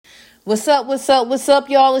What's up? What's up? What's up,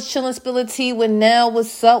 y'all? It's Chillin' Spill Tea with Nell.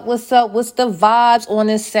 What's up? What's up? What's the vibes on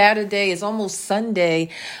this Saturday? It's almost Sunday.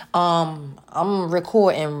 I'm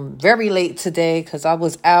recording very late today because I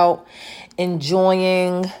was out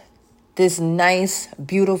enjoying this nice,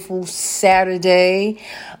 beautiful Saturday.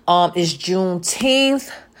 It's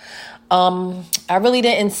Juneteenth. I really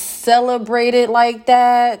didn't celebrate it like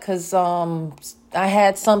that because I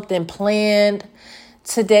had something planned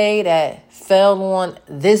today that fell on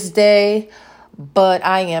this day, but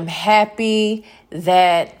I am happy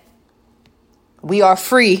that we are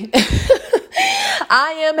free.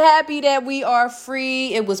 I am happy that we are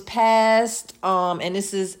free. It was passed, and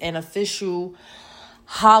this is an official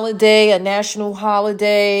holiday, a national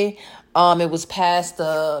holiday. It was passed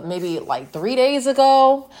maybe like 3 days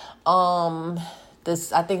ago.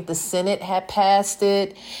 I think the Senate had passed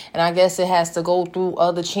it, and I guess it has to go through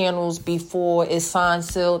other channels before it's signed,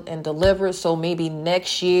 sealed, and delivered. So maybe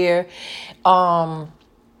next year,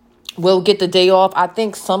 we'll get the day off. I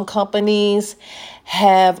think some companies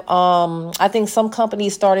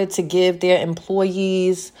started to give their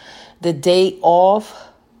employees the day off,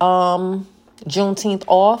 Juneteenth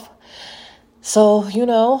off. So,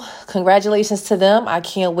 congratulations to them. I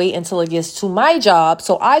can't wait until it gets to my job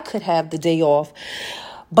so I could have the day off.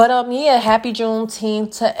 But, happy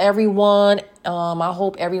Juneteenth to everyone. I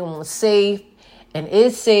hope everyone was safe and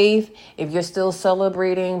is safe. If you're still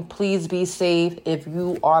celebrating, please be safe. If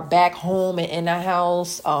you are back home and in the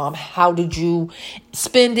house, how did you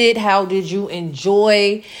spend it? How did you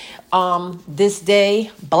enjoy this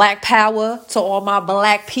day? Black power to all my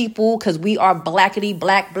black people, because we are blackity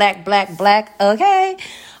black, okay?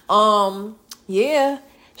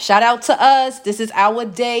 Shout out to us. This is our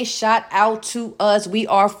day. Shout out to us. We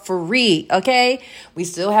are free, okay? We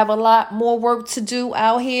still have a lot more work to do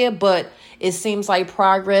out here, but it seems like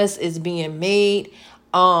progress is being made,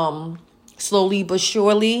 slowly but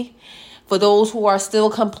surely. For those who are still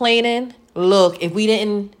complaining, look, if we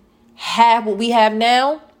didn't have what we have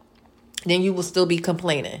now, then you will still be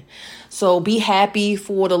complaining. So be happy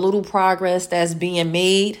for the little progress that's being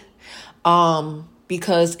made,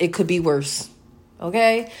 because it could be worse.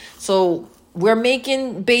 Okay? So we're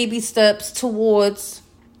making baby steps towards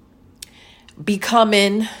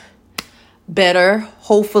becoming better,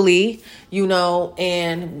 hopefully,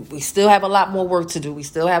 and we still have a lot more work to do.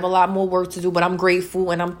 But I'm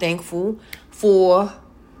grateful and I'm thankful for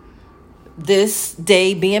this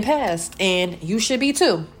day being passed. And you should be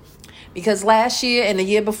too. Because last year and the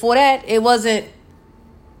year before that, it wasn't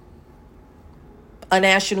a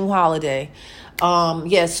national holiday.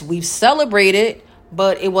 Yes, we've celebrated,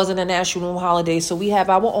 but it wasn't a national holiday. So we have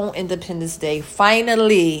our own Independence Day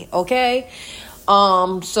finally, okay?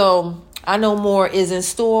 So I know more is in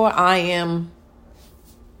store. I am,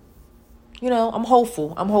 I'm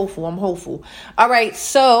hopeful. All right,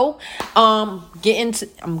 so I'm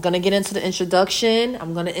gonna get into the introduction.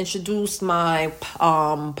 I'm gonna introduce my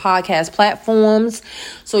podcast platforms,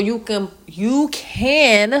 so you can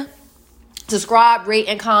subscribe, rate,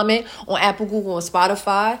 and comment on Apple, Google, and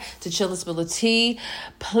Spotify to Chillin' Spill Tea.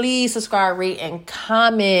 Please subscribe, rate, and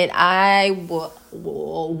comment. I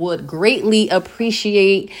would greatly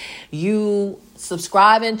appreciate you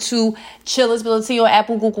subscribing to Chillin' Spill Tea on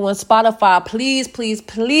Apple, Google, and Spotify. Please, please,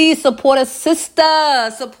 please support a sister.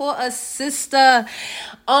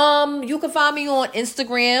 You can find me on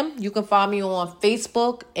Instagram. You can find me on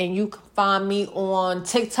Facebook, and you can find me on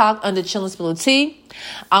TikTok under Chillin' Spill Tea.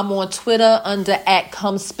 I'm on Twitter under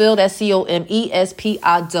 @ComeSpill. That's COMESPILL.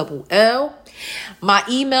 My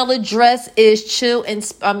email address is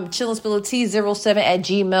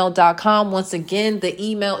chillandspillthetea07@gmail.com. Once again, the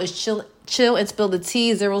email is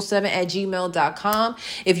chillandspillthetea07@gmail.com.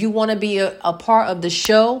 If you want to be a part of the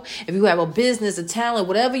show, if you have a business, a talent,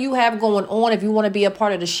 whatever you have going on, if you want to be a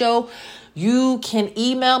part of the show, you can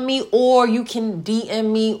email me or you can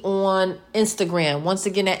DM me on Instagram. Once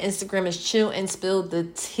again, that Instagram is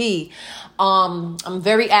chillandspillthetea. I'm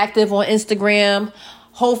very active on Instagram.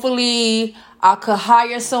 Hopefully, I could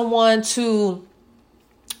hire someone to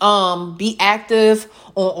be active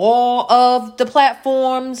on all of the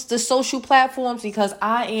platforms, the social platforms, because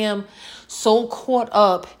I am so caught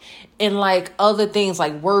up in like other things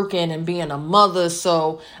like working and being a mother.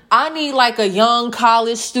 So I need like a young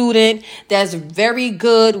college student that's very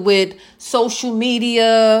good with social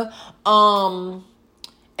media, and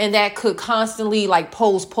that could constantly like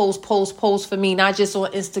post for me, not just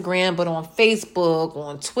on Instagram, but on Facebook,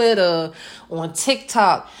 on Twitter, on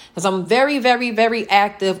TikTok, because I'm very, very, very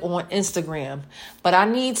active on Instagram. But I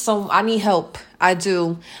need help. I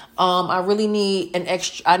do. I really need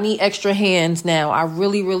extra hands now. I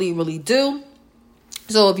really, really, really do.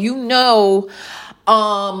 So if you know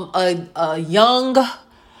a young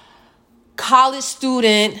college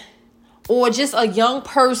student or just a young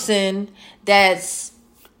person that's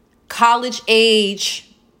college age,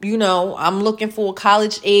 I'm looking for a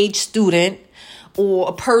college age student or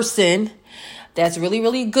a person that's really,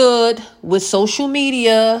 really good with social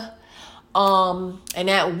media, and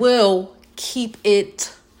that will keep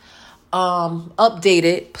it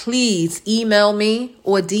updated, please email me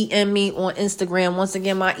or DM me on Instagram. Once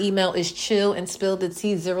again, my email is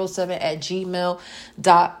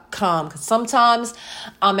chillandspillthetea07@gmail.com. Because sometimes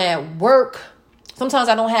I'm at work. Sometimes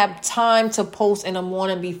I don't have time to post in the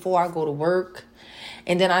morning before I go to work.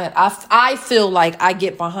 And then I feel like I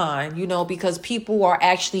get behind, because people are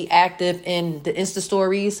actually active in the Insta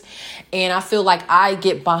stories. And I feel like I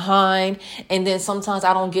get behind. And then sometimes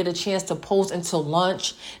I don't get a chance to post until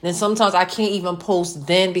lunch. And then sometimes I can't even post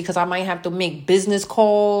then because I might have to make business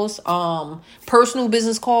calls, personal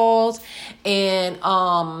business calls. And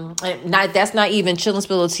that's not even Chill and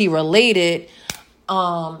Spill the Tea related.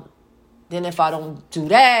 Then if I don't do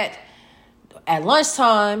that at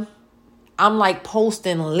lunchtime, I'm like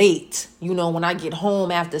posting late, when I get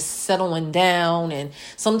home after settling down. And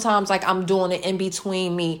sometimes like I'm doing it in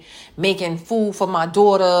between me making food for my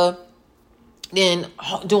daughter, then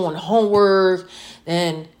doing homework,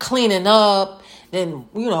 then cleaning up, then,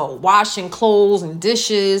 washing clothes and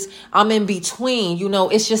dishes. I'm in between,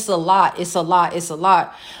 it's just a lot. It's a lot.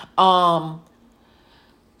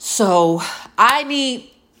 So I need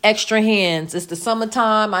extra hands. It's the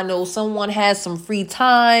summertime. I know someone has some free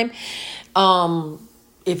time.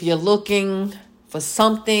 If you're looking for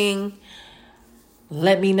something,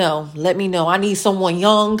 let me know. I need someone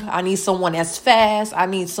young. I need someone that's fast. I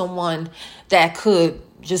need someone that could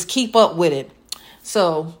just keep up with it.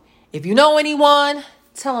 So if you know anyone,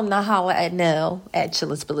 tell them to holler at Nell at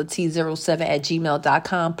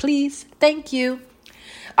chillandspillthetea07@gmail.com. Please. Thank you.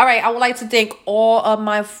 All right, I would like to thank all of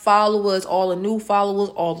my followers, all the new followers,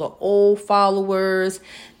 all the old followers.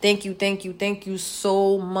 Thank you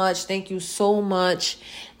so much. Thank you so much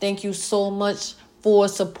for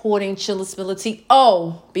supporting Chill and Spill the Tea.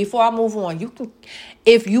 Oh, before I move on,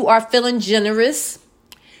 if you are feeling generous,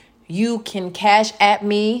 you can cash at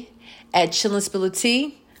me at Chill and Spill the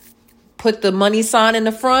Tea. Put the money sign in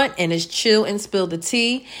the front and it's Chill and Spill the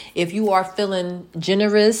Tea. If you are feeling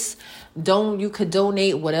generous, you could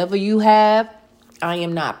donate whatever you have. I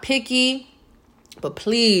am not picky, but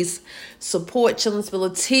please support Chill and Spill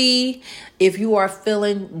the Tea if you are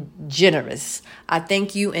feeling generous. I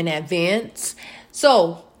thank you in advance.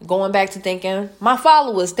 So going back to thanking my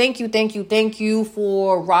followers, thank you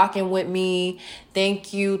for rocking with me.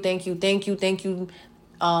 Thank you.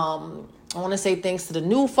 I want to say thanks to the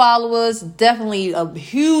new followers. Definitely a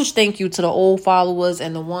huge thank you to the old followers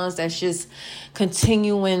and the ones that's just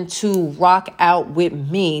continuing to rock out with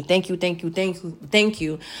me. Thank you.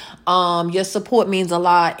 Your support means a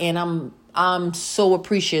lot, and I'm so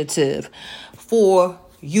appreciative for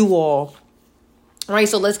you all. All right,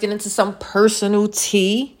 so let's get into some personal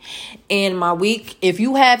tea in my week. If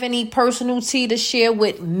you have any personal tea to share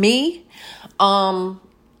with me,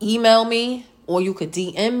 email me, or you could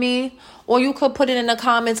DM me, or you could put it in the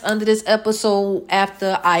comments under this episode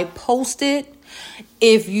after I post it.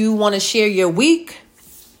 If you want to share your week,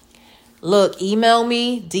 look, email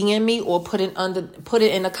me, DM me, or put it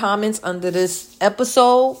in the comments under this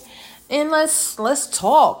episode, and let's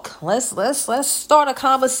talk. Let's start a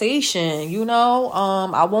conversation.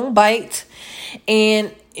 I won't bite,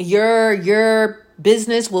 and your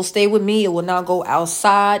business will stay with me. It will not go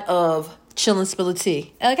outside of Chill and Spill the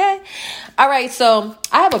Tea. Okay? All right, so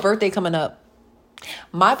I have a birthday coming up.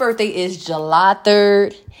 My birthday is July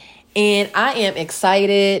 3rd, and I am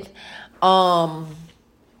excited.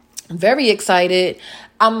 Very excited.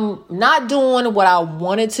 I'm not doing what I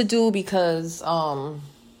wanted to do because I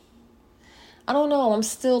don't know. I'm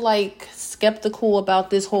still like skeptical about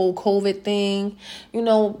this whole COVID thing.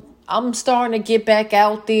 I'm starting to get back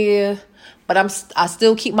out there, but I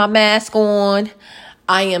still keep my mask on.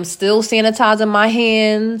 I am still sanitizing my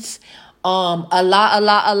hands. A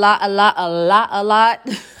lot.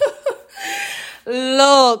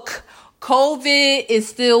 Look, COVID is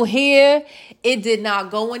still here. It did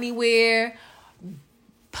not go anywhere.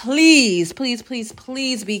 Please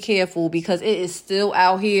be careful because it is still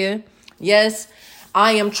out here. Yes,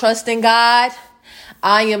 I am trusting God.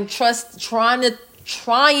 I am trying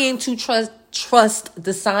to trust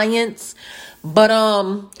the science. But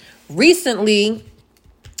recently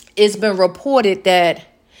it's been reported that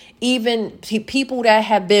even people that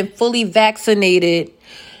have been fully vaccinated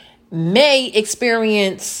may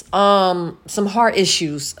experience some heart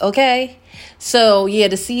issues, okay? So yeah,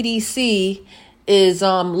 the CDC is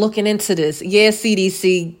looking into this. Yeah,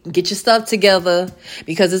 CDC, get your stuff together,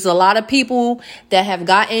 because there's a lot of people that have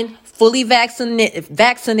gotten fully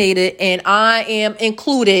vaccinated, and I am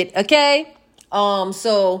included. Okay.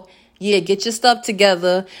 So yeah, get your stuff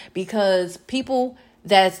together, because people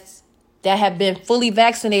that have been fully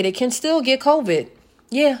vaccinated can still get COVID.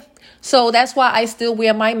 Yeah. So that's why I still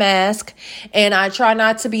wear my mask, and I try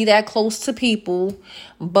not to be that close to people.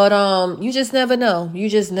 But you just never know. You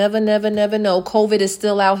just never know. COVID is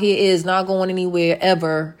still out here, is not going anywhere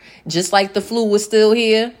ever. Just like the flu is still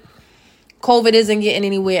here. COVID isn't getting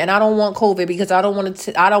anywhere, and I don't want COVID, because I don't want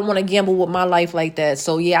to gamble with my life like that.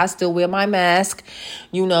 So yeah, I still wear my mask,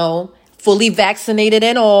 fully vaccinated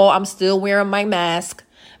and all. I'm still wearing my mask.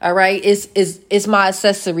 All right. It's my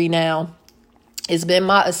accessory now. It's been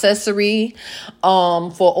my accessory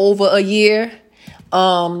for over a year.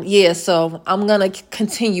 Yeah, so I'm gonna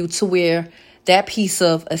continue to wear that piece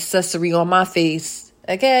of accessory on my face.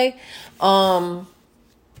 Okay.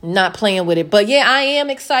 Not playing with it. But yeah, I am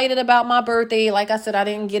excited about my birthday. Like I said, I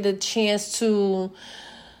didn't get a chance to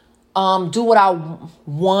do what I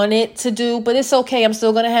wanted to do, but it's okay. I'm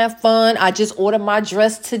still gonna have fun. I just ordered my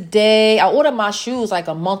dress today. I ordered my shoes like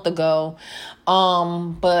a month ago.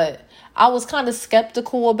 But I was kind of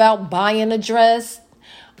skeptical about buying a dress.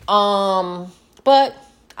 But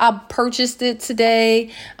I purchased it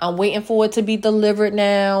today. I'm waiting for it to be delivered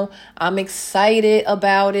now. I'm excited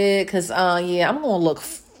about it, because yeah, I'm gonna look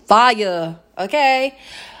fire. Okay.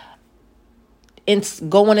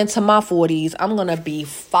 Going into my 40s, I'm gonna be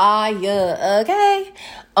fire. Okay.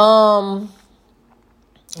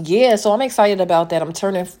 Yeah, so I'm excited about that. I'm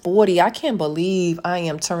turning 40. I can't believe I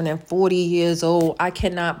am turning 40 years old. I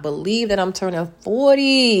cannot believe that I'm turning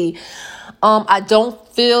 40. I don't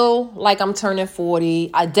feel like I'm turning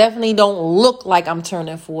 40. I definitely don't look like I'm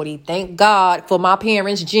turning 40. Thank God for my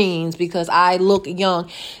parents' genes, because I look young.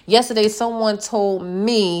 Yesterday, someone told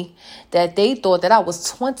me that they thought that I was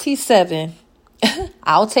 27.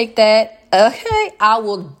 I'll take that. Okay, I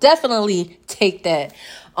will definitely take that.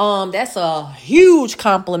 That's a huge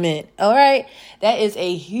compliment. All right. That is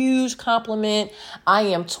a huge compliment.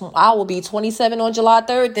 I will be 27 on July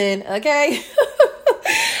 3rd then. Okay.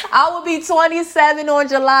 I will be 27 on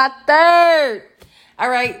July 3rd. All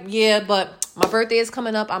right. Yeah. But my birthday is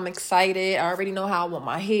coming up. I'm excited. I already know how I want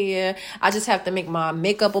my hair. I just have to make my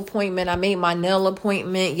makeup appointment. I made my nail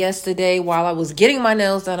appointment yesterday while I was getting my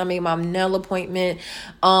nails done. I made my nail appointment.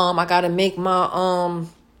 I got to make my,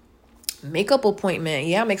 makeup appointment.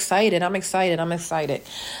 Yeah, I'm excited.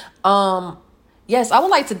 Yes, I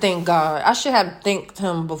would like to thank God. I should have thanked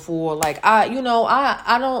him before. Like I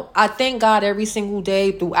thank God every single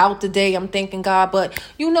day throughout the day. I'm thanking God, but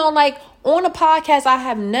like on a podcast, I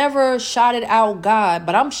have never shouted out God,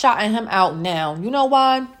 but I'm shouting him out now. You know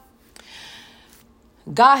why?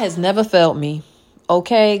 God has never failed me.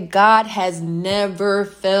 Okay, God has never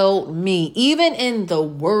failed me. Even in the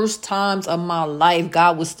worst times of my life,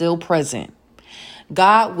 God was still present.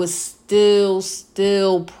 God was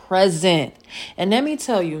still present. And let me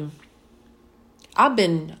tell you,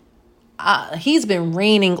 he's been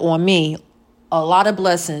raining on me a lot of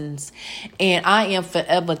blessings. And I am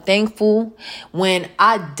forever thankful. When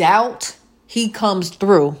I doubt, he comes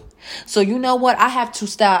through. So you know what? I have to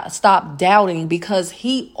stop doubting, because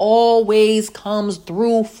he always comes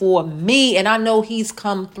through for me. And I know he's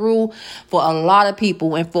come through for a lot of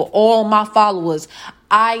people, and for all my followers.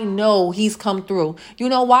 I know he's come through. You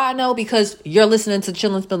know why I know? Because you're listening to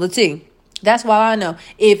Chill and Spill the Tea. That's why I know.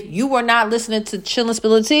 If you were not listening to Chill and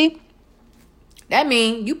Spill the Tea, that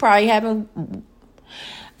means you probably haven't.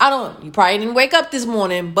 You probably didn't wake up this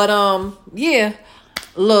morning. But yeah.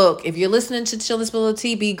 Look, if you're listening to Chill and Spill the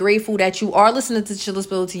Tea, be grateful that you are listening to Chill and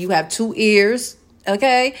Spill the Tea. You have 2 ears,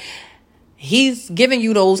 okay? He's giving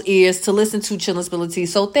you those ears to listen to Chill and Spill the Tea.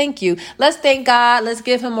 So thank you. Let's thank God. Let's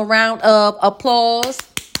give him a round of applause.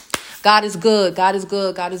 God is good. God is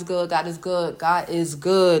good. God is good. God is good. God is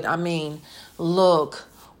good. I mean, look,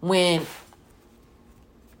 when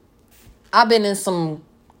I've been in some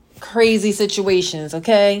crazy situations,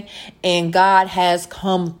 okay? And God has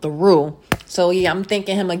come through. So yeah, I'm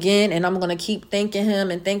thanking him again, and I'm going to keep thanking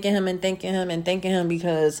him and thanking him and thanking him and thanking him,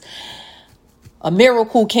 because a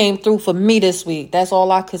miracle came through for me this week. That's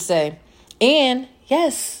all I could say. And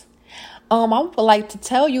yes, I would like to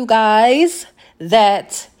tell you guys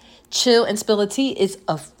that Chill and Spill the Tea is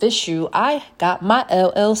official. I got my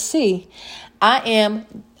LLC. I am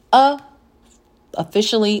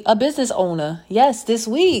officially a business owner. Yes, this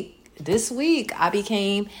week I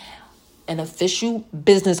became an official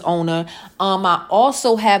business owner. I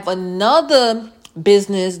also have another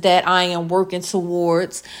business that I am working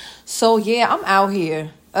towards. So yeah, I'm out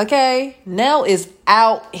here. Okay, Nell is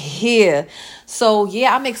out here. So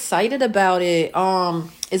yeah, I'm excited about it.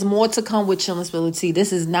 It's more to come with Chillin' Spill Tea.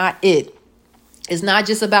 This is not it. It's not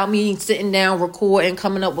just about me sitting down, recording,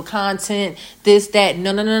 coming up with content, this, that.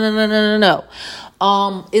 No, no, no, no, no, no, no,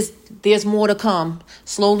 no. There's more to come.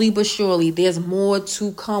 Slowly but surely, there's more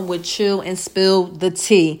to come with Chill and Spill the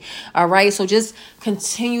Tea. All right. So just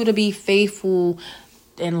continue to be faithful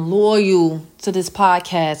and loyal to this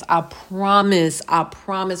podcast. I promise.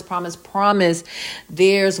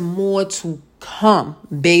 There's more to come,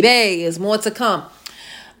 baby. There's more to come.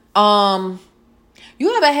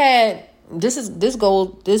 You ever had this is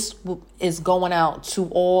going out to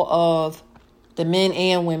all of the men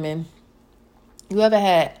and women. You ever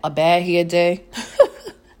had a bad hair day?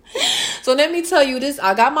 So let me tell you this.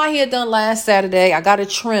 I got my hair done last Saturday. I got a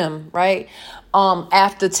trim, right?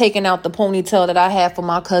 After taking out the ponytail that I had for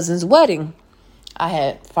my cousin's wedding. I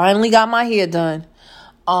had finally got my hair done.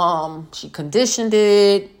 She conditioned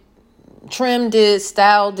it, trimmed it,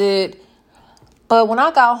 styled it. But when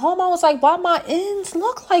I got home, I was like, why my ends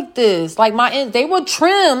look like this? Like my ends, they were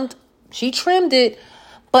trimmed. She trimmed it,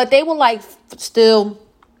 but they were like still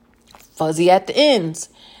fuzzy at the ends.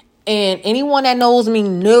 And anyone that knows me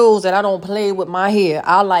knows that I don't play with my hair.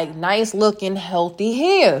 I like nice looking, healthy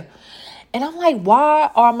hair. And I'm like,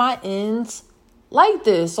 why are my ends like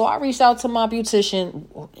this? So I reached out to my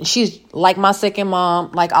beautician. She's like my second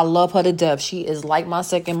mom. Like, I love her to death. She is like my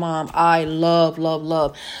second mom. I love.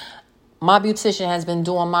 My beautician has been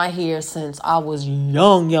doing my hair since I was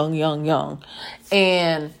young.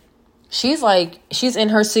 And she's in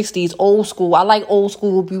her 60s, old school. I like old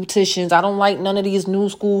school beauticians. I don't like none of these new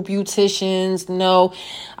school beauticians. No,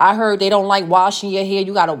 I heard they don't like washing your hair.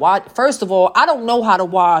 You got to wash. First of all, I don't know how to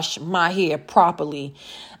wash my hair properly.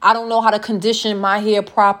 I don't know how to condition my hair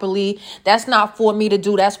properly. That's not for me to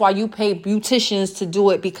do. That's why you pay beauticians to do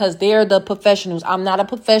it, because they're the professionals. I'm not a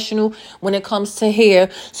professional when it comes to hair.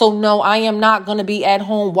 So no, I am not going to be at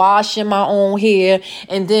home washing my own hair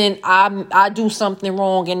and then I do something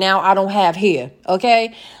wrong and now I don't have hair.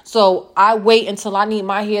 Okay. So I wait until I need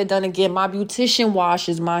my hair done again. My beautician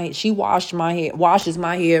washes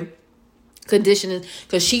my hair, conditioning,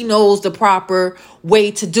 because she knows the proper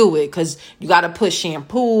way to do it, because you got to put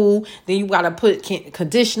shampoo, then you got to put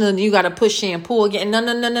conditioner, then you got to put shampoo again.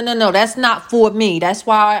 No, that's not for me. That's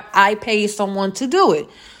why I pay someone to do it.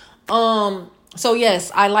 So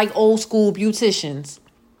yes, I like old school beauticians.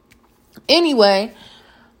 Anyway,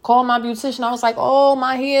 called my beautician. I was like, oh,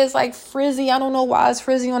 my hair is like frizzy. I don't know why it's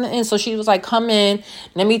frizzy on the end. So she was like, come in,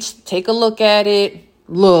 let me take a look at it.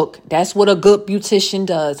 Look, that's what a good beautician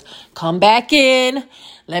does. Come back in.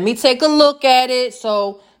 Let me take a look at it.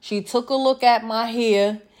 So she took a look at my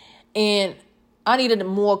hair and I needed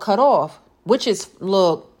more cut off, which is,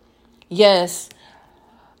 look, yes,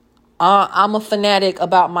 I'm a fanatic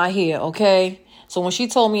about my hair, okay? So when she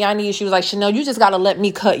told me she was like, Chanel, you just got to let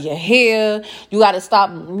me cut your hair. You got to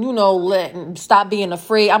stop, stop being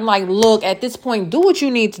afraid. I'm like, look, at this point, do what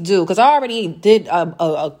you need to do. Because I already did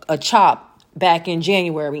a chop back in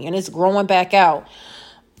January and it's growing back out.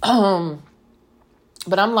 But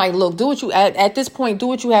I'm like, look, at this point, do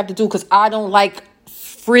what you have to do, because I don't like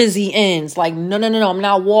frizzy ends. Like, no. I'm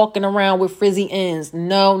not walking around with frizzy ends.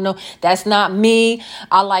 No, that's not me.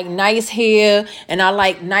 I like nice hair and I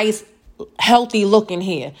like nice, healthy looking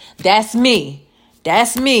hair. That's me.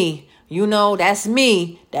 That's me. That's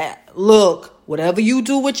me. Look, whatever you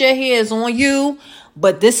do with your hair is on you,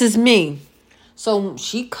 but this is me. So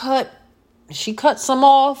she cut some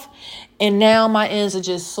off, and now my ends are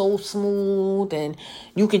just so smooth and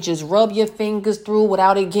you can just rub your fingers through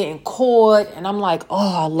without it getting caught. And I'm like,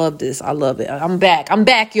 oh, I love this. I love it. I'm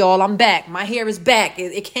back, y'all. I'm back. My hair is back.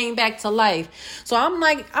 It came back to life. So I'm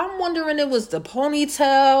wondering it was the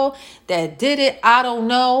ponytail that did it. I don't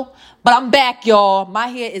know, but I'm back, y'all. My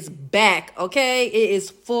hair is back. Okay. It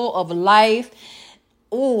is full of life.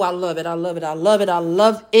 Oh, I love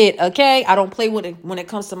it. Okay. I don't play with it when it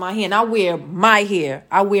comes to my hair. And I wear my hair.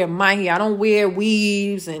 I don't wear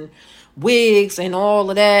weaves and wigs and all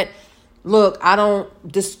of that. Look, I don't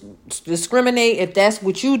discriminate. If that's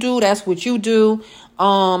what you do, that's what you do.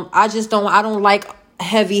 I don't like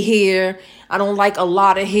heavy hair. I don't like a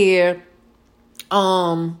lot of hair.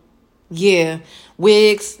 Yeah,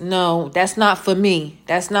 wigs, no, that's not for me.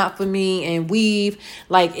 And weave,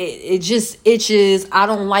 like it just itches. I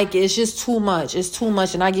don't like it. It's just too much. It's too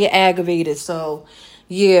much, and I get aggravated. So,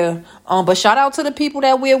 yeah. But shout out to the people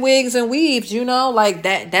that wear wigs and weaves. Like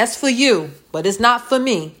that's for you, but it's not for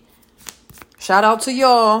me. Shout out to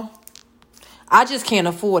y'all. I just can't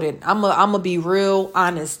afford it. I'm gonna be real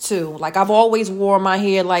honest too. Like I've always worn my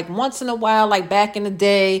hair like once in a while, like back in the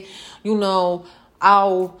day, you know,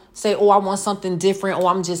 I'll say, oh, I want something different, or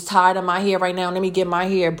I'm just tired of my hair right now. Let me get my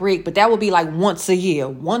hair a break. But that would be like once a year.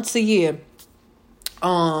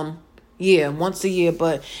 Yeah, once a year,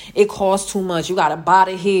 but it costs too much. You gotta buy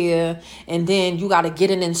the hair, and then you gotta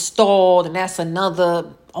get it installed, and that's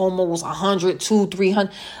another almost 100,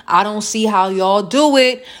 300. I don't see how y'all do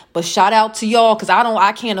it, but shout out to y'all, because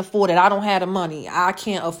I can't afford it. I don't have the money. I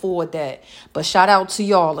can't afford that. But shout out to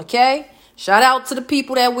y'all, okay? Shout out to the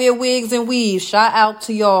people that wear wigs and weaves. Shout out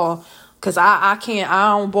to y'all. Cause I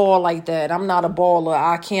don't ball like that. I'm not a baller.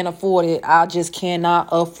 I can't afford it. I just cannot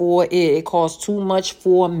afford it. It costs too much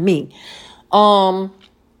for me.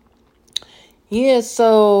 Yeah,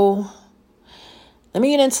 so let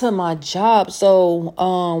me get into my job. So,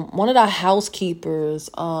 one of the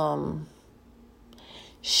housekeepers,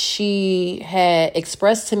 she had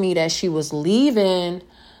expressed to me that she was leaving.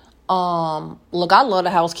 Look, I love the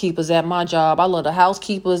housekeepers at my job. I love the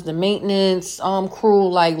housekeepers, the maintenance, crew.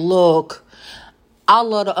 Like, look, I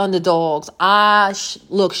love the underdogs.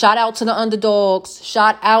 Look, shout out to the underdogs.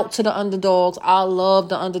 Shout out to the underdogs. I love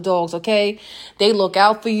the underdogs, okay? They look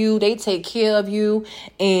out for you. They take care of you.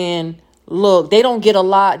 And look, they don't get a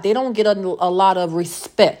lot of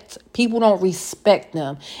respect. People don't respect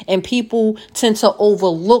them. And people tend to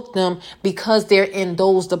overlook them because they're in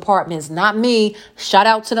those departments. Not me. Shout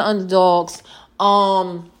out to the underdogs.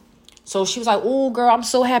 So she was like, oh, girl, I'm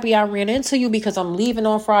so happy I ran into you because I'm leaving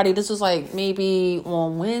on Friday. This was like maybe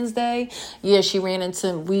on Wednesday. Yeah,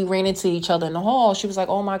 we ran into each other in the hall. She was like,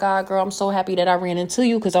 oh, my God, girl, I'm so happy that I ran into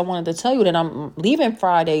you because I wanted to tell you that I'm leaving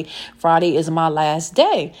Friday. Friday is my last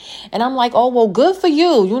day. And I'm like, oh, well, good for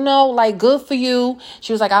you. Good for you.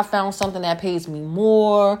 She was like, I found something that pays me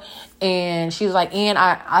more. And she was like, and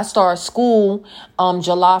I start school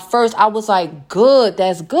July 1st. I was like, good.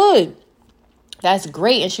 That's good. That's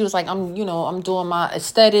great. And she was like, I'm doing my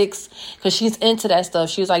aesthetics because she's into that stuff.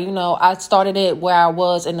 She was like, I started it where I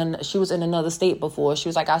was she was in another state before. She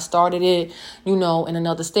was like, I started it, in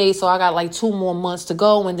another state. So I got like 2 more months to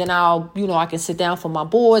go. And then I can sit down for my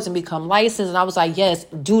boards and become licensed. And I was like, yes,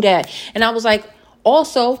 do that. And I was like,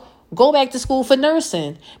 also go back to school for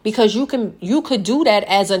nursing because you could do that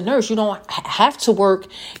as a nurse. You don't have to work,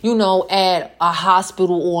 at a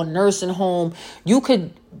hospital or a nursing home. You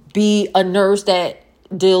could be a nurse that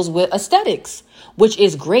deals with aesthetics, which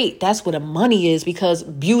is great. That's where the money is because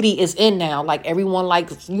beauty is in now. Like everyone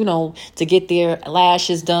likes, to get their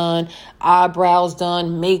lashes done, eyebrows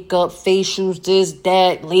done, makeup, facials, this,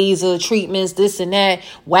 that, laser treatments, this and that,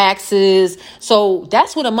 waxes. So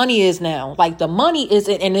that's where the money is now. Like the money is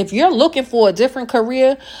in. And if you're looking for a different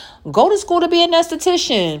career, go to school to be an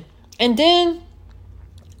esthetician and then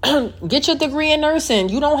get your degree in nursing.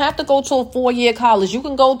 You don't have to go to a 4-year college. You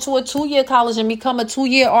can go to a 2-year college and become a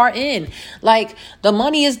 2-year RN. Like the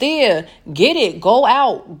money is there. Get it. Go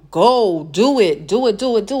out. Go. Do it.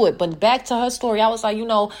 But back to her story, I was like,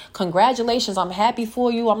 congratulations. I'm happy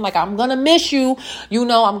for you. I'm like, I'm going to miss you.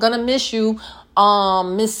 I'm going to miss you.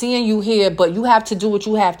 Miss seeing you here, but you have to do what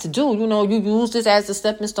you have to do. You use this as a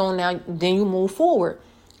stepping stone now, then you move forward.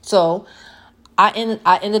 So I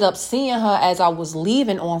ended up seeing her as I was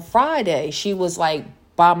leaving on Friday. She was like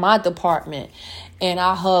by my department and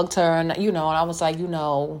I hugged her and, and I was like,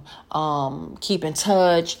 keep in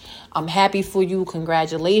touch. I'm happy for you.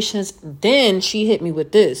 Congratulations. Then she hit me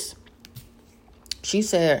with this. She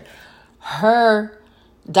said her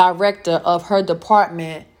director of her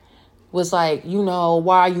department was like,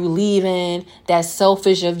 why are you leaving? That's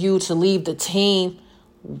selfish of you to leave the team.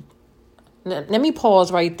 Let me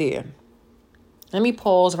pause right there.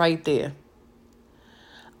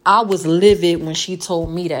 I was livid when she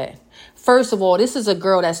told me that. First of all, this is a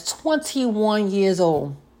girl that's 21 years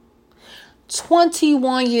old.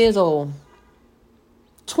 21 years old.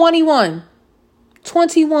 21.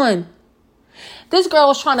 This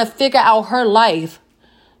girl is trying to figure out her life.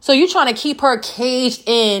 So you're trying to keep her caged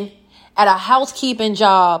in at a housekeeping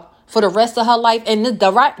job for the rest of her life. And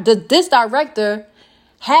this director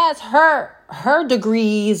has her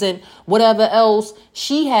degrees and whatever else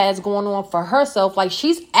she has going on for herself. Like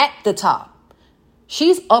she's at the top.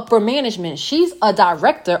 She's upper management. She's a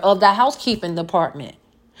director of the housekeeping department.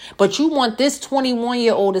 But you want this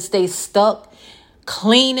 21-year-old to stay stuck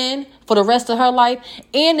cleaning for the rest of her life.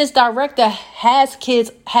 And this director have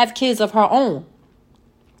kids of her own.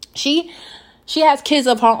 She has kids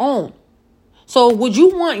of her own. So would you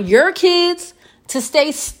want your kids to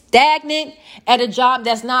stay stagnant at a job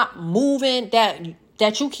that's not moving,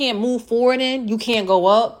 that you can't move forward in? You can't go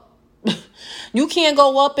up. You can't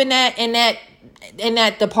go up in that in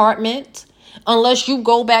that department unless you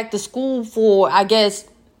go back to school for, I guess,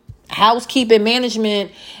 housekeeping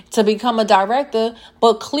management to become a director.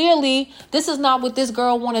 But clearly this is not what this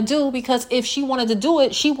girl want to do, because if she wanted to do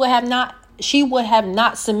it, she would have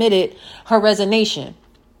not submitted her resignation.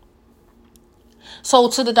 So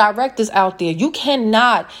to the directors out there, you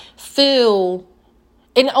cannot feel,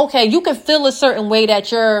 and okay, you can feel a certain way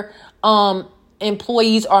that your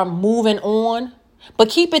employees are moving on, but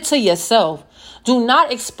keep it to yourself. Do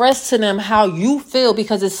not express to them how you feel,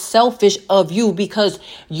 because it's selfish of you, because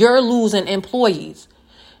you're losing employees.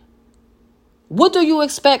 What do you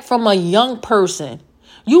expect from a young person?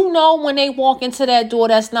 You know, when they walk into that door,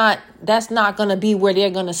 that's not going to be where they're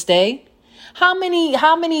going to stay. How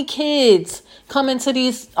many kids come into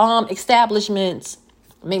these establishments,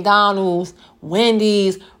 McDonald's,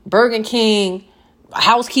 Wendy's, Burger King,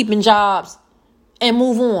 housekeeping jobs, and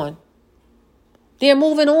move on? They're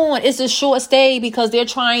moving on. It's a short stay because they're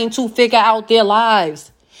trying to figure out their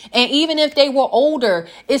lives. And even if they were older,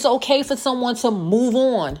 it's okay for someone to move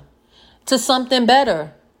on to something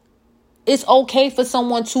better. It's okay for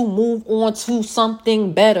someone to move on to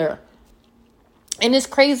something better. And it's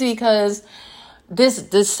crazy because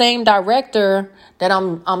this same director that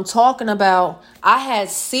I'm talking about, I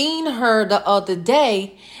had seen her the other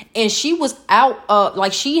day, and she was out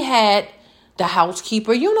like she had the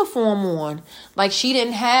housekeeper uniform on. Like she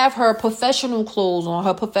didn't have her professional clothes on,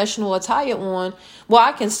 her professional attire on. Well,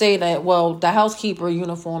 I can say that, well, the housekeeper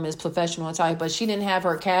uniform is professional attire, but she didn't have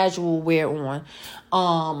her casual wear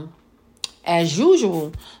on as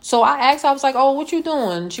usual. So I asked her, I was like, oh, what you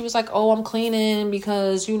doing? She was like, oh, I'm cleaning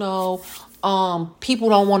because, people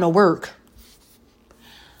don't want to work.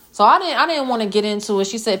 So I didn't want to get into it.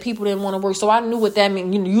 She said people didn't want to work. So I knew what that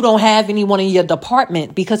meant. You don't have anyone in your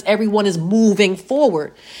department because everyone is moving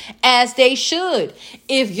forward as they should.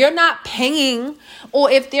 If you're not paying,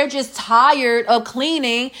 or if they're just tired of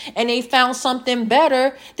cleaning and they found something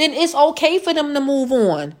better, then it's okay for them to move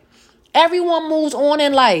on. Everyone moves on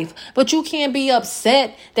in life, but you can't be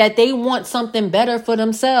upset that they want something better for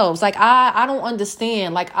themselves. Like, I don't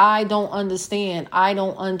understand. I don't understand.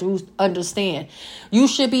 You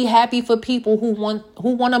should be happy for people who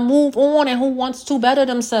want to move on and who wants to better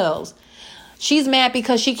themselves. She's mad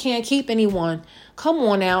because she can't keep anyone. Come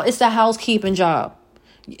on now. It's a housekeeping job.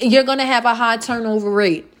 You're going to have a high turnover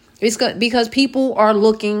rate. Because people are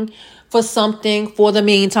looking for something for the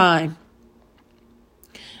meantime.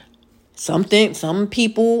 Some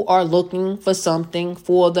people are looking for something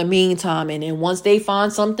for the meantime. And then once they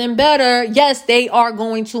find something better, yes, they are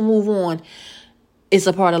going to move on. It's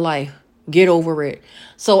a part of life. Get over it.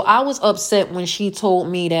 So I was upset when she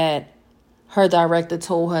told me that her director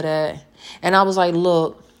told her that. And I was like,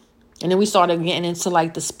 look. And then we started getting into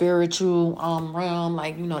like the spiritual realm,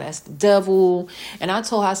 that's the devil. And I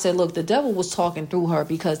told her, I said, look, the devil was talking through her,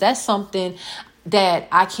 because that's something that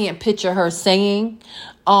I can't picture her saying.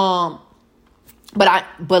 But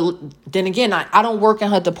then again, I don't work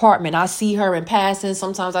in her department. I see her in passing.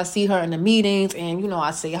 Sometimes I see her in the meetings and,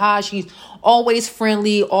 I say hi. She's always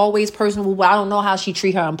friendly, always personable. But I don't know how she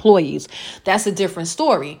treats her employees. That's a different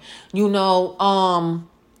story, But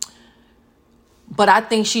I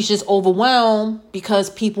think she's just overwhelmed because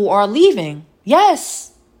people are leaving.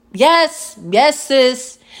 Yes,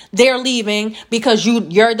 sis. They're leaving because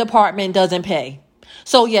your department doesn't pay.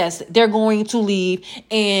 So yes, they're going to leave,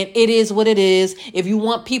 and it is what it is. If you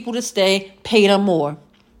want people to stay, pay them more.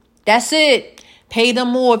 That's it. Pay them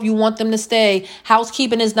more if you want them to stay.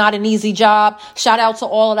 Housekeeping is not an easy job. Shout out to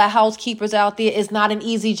all of the housekeepers out there. It's not an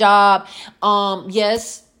easy job.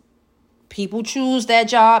 Yes, people choose that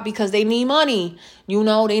job because they need money.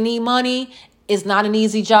 They need money. It's not an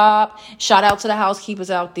easy job. Shout out to the housekeepers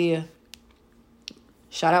out there.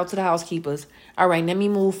 Shout out to the housekeepers. All right, let me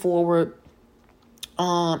move forward.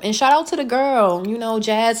 And shout out to the girl,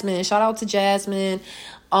 Jasmine. Shout out to Jasmine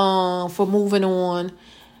for moving on.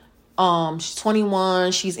 She's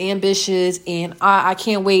 21. She's ambitious. And I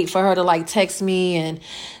can't wait for her to text me and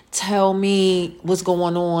tell me what's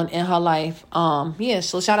going on in her life.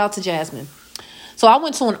 So shout out to Jasmine. So I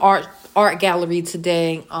went to an art gallery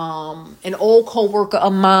today. An old coworker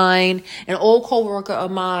of mine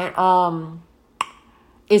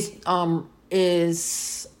is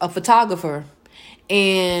a photographer.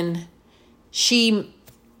 And she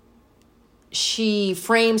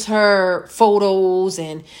frames her photos,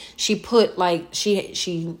 and she put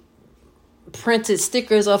she printed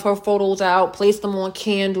stickers of her photos out, placed them on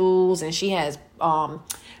candles, and she has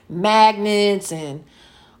magnets and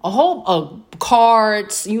a whole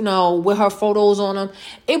cards, with her photos on them.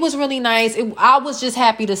 It was really nice. I was just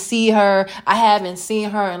happy to see her. I haven't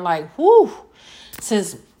seen her in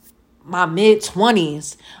since my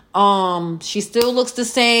mid-20s. She still looks the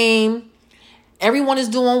same. Everyone is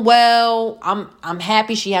doing well. I'm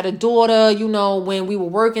happy she had a daughter, when we were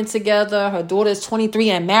working together. Her daughter is 23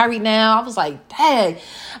 and married now. I was like, dang.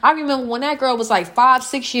 I remember when that girl was like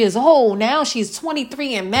 5-6 years old. Now she's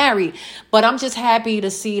 23 and married. But I'm just happy to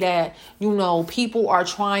see that, people are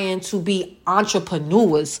trying to be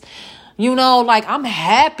entrepreneurs. I'm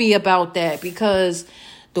happy about that, because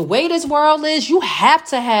the way this world is, you have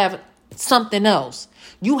to have something else.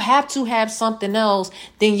 You have to have something else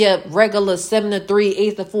than your regular 7 to 3,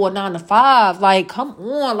 8 to 4, 9 to 5. Like, come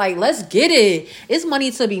on, let's get it. It's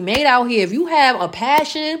money to be made out here. If you have a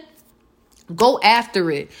passion, go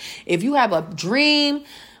after it. If you have a dream,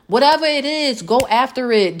 whatever it is, go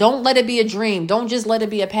after it. Don't let it be a dream. Don't just let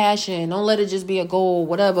it be a passion. Don't let it just be a goal.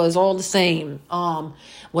 Whatever, it's all the same.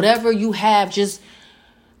 Whatever you have, just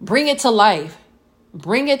bring it to life.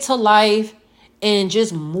 Bring it to life. And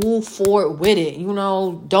just move forward with it.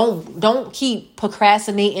 Don't keep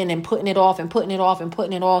procrastinating and putting it off and putting it off and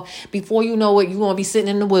putting it off. Before you know it, you're going to be sitting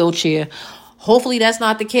in the wheelchair. Hopefully that's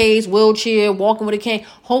not the case. Wheelchair, walking with a cane.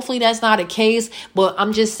 Hopefully that's not the case. But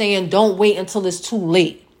I'm just saying, don't wait until it's too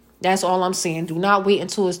late. That's all I'm saying. Do not wait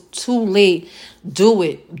until it's too late. Do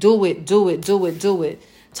it. Do it. Do it. Do it. Do it.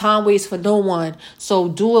 Time waits for no one. So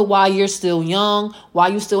do it while you're still young, while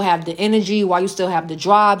you still have the energy, while you still have the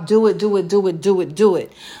drive. Do it, do it, do it, do it, do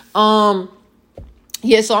it. So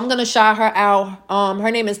I'm going to shout her out.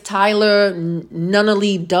 Her name is Tyler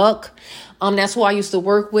Nunnally Duck. That's who I used to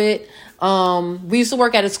work with. We used to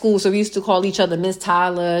work at a school, so we used to call each other Miss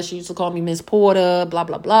Tyler. She used to call me Miss Porter, blah,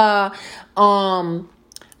 blah, blah.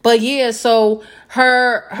 But yeah, so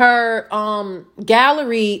her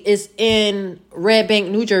gallery is in Red Bank,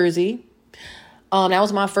 New Jersey. That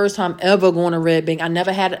was my first time ever going to Red Bank. I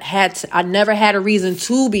never had a reason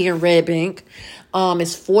to be in Red Bank.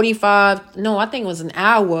 It's 45. No, I think it was an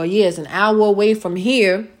hour. Yeah, it's an hour away from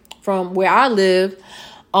here, from where I live.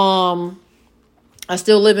 I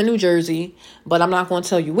still live in New Jersey, but I'm not going to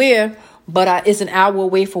tell you where. But it's an hour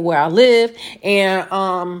away from where I live.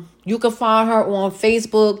 And you can find her on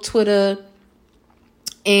Facebook, Twitter,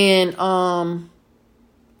 and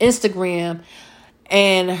Instagram.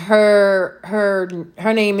 And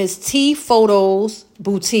her name is T Photos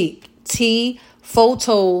Boutique. T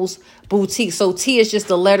Photos Boutique. So T is just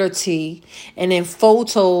the letter T. And then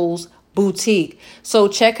Photos Boutique. So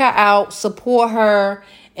check her out. Support her.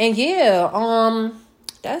 And yeah,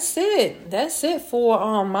 that's it. That's it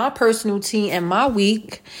for my personal tea and my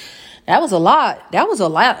week. That was a lot. That was a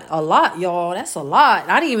lot, y'all. That's a lot.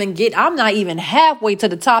 I'm not even halfway to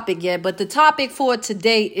the topic yet, but the topic for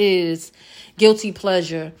today is guilty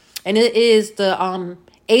pleasure. And it is the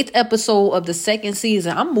 8th episode of the 2nd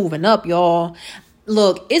season. I'm moving up, y'all.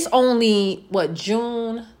 Look, it's only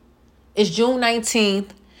June. It's June 19th.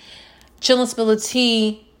 Chillin' Spill the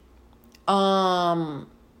Tea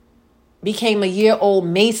became a year old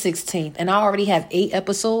May 16th, and I already have 8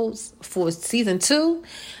 episodes for season 2.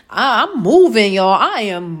 I'm moving, y'all. I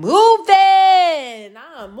am moving.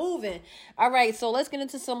 All right, so let's get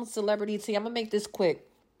into some celebrity tea. I'm gonna make this quick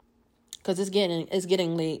because it's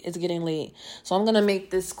getting late. So I'm gonna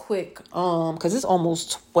make this quick because it's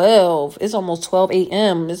almost 12. It's almost 12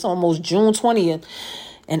 a.m. It's almost June 20th,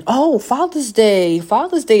 and Father's Day.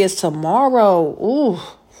 Father's Day is tomorrow. Ooh,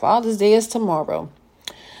 Father's Day is tomorrow.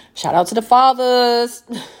 Shout out to the fathers.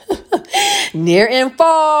 Near and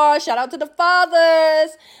far. Shout out to the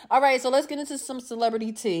fathers. All right, so let's get into some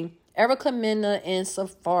celebrity tea. Erica Mena and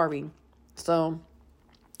Safari. So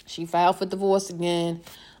she filed for divorce again.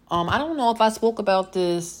 I don't know if I spoke about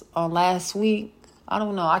this last week. I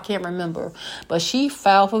don't know. I can't remember. But she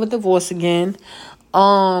filed for divorce again.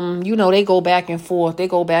 They go back and forth. They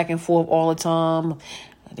go back and forth all the time.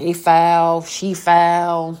 They file. She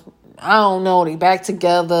filed. I don't know. They back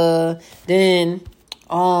together. Then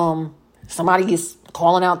somebody is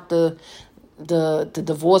calling out the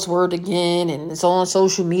divorce word again, and it's on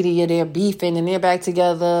social media. They're beefing and they're back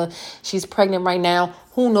together. She's pregnant right now.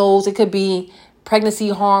 Who knows? It could be pregnancy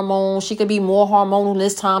hormones. She could be more hormonal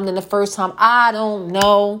this time than the first time. I don't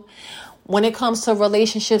know. When it comes to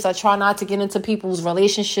relationships, I try not to get into people's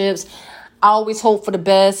relationships. I always hope for the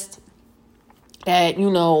best, that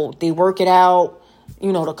they work it out.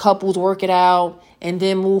 The couples work it out and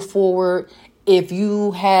then move forward. If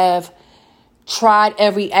you have tried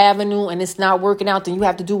every avenue and it's not working out, then you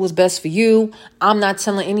have to do what's best for you. I'm not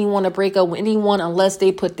telling anyone to break up with anyone unless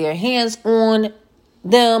they put their hands on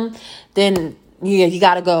them. Then yeah, you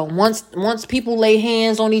gotta go. Once people lay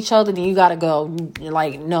hands on each other, then you gotta go.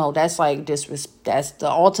 Like, no, that's like disrespect. That's the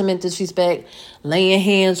ultimate disrespect. Laying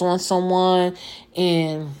hands on someone,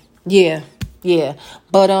 and yeah.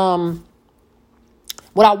 But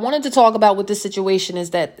what I wanted to talk about with this situation is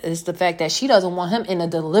the fact that she doesn't want him in the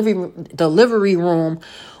delivery room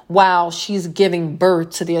while she's giving birth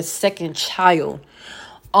to their second child.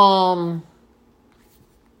 I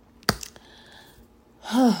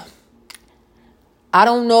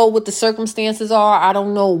don't know what the circumstances are. I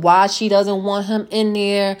don't know why she doesn't want him in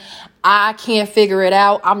there. I can't figure it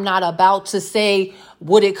out. I'm not about to say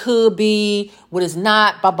what it could be, what it's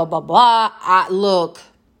not, blah, blah, blah, blah.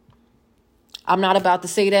 I'm not about to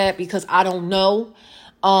say that because I don't know.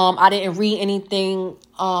 I didn't read anything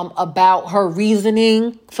about her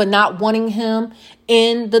reasoning for not wanting him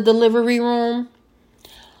in the delivery room.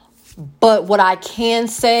 But what I can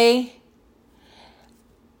say,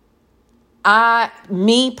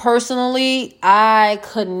 me personally, I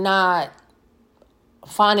could not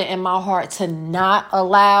find it in my heart to not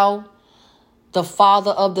allow the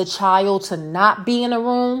father of the child to not be in the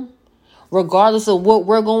room, regardless of what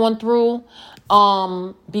we're going through,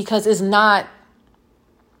 because it's not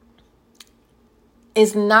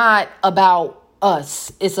about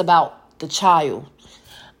us. It's about the child.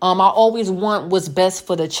 I always want what's best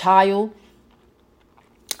for the child.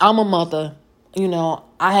 I'm a mother.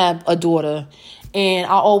 I have a daughter, and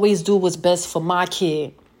I always do what's best for my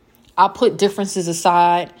kid. I put differences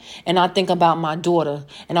aside, and I think about my daughter,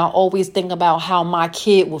 and I always think about how my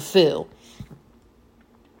kid will feel.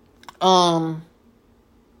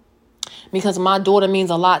 Because my daughter means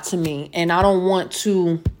a lot to me, and I don't want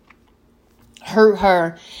to hurt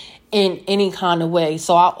her in any kind of way.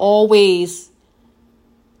 So I always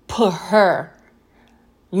put her,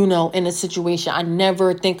 in a situation. I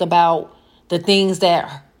never think about the things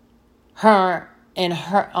that her and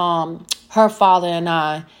her father and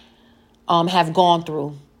I have gone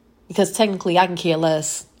through, because technically I can care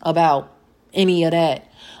less about any of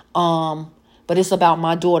that. But it's about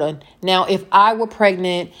my daughter. Now, if I were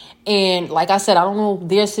pregnant, and like I said, I don't know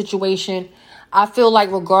their situation, I feel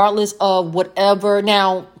like regardless of whatever,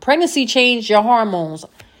 now pregnancy changed your hormones.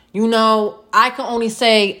 I can only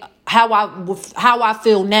say how I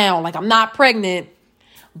feel now. Like, I'm not pregnant,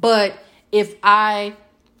 but if I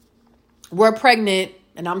were pregnant,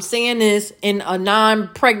 and I'm saying this in a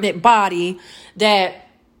non-pregnant body, that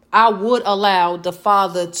I would allow the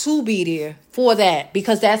father to be there for that,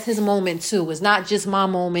 because that's his moment too. It's not just my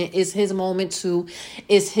moment. It's his moment too.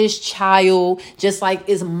 It's his child, just like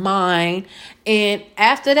it's mine. And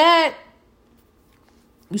after that,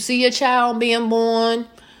 you see your child being born.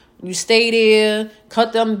 You stay there,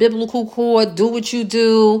 cut the umbilical cord, do what you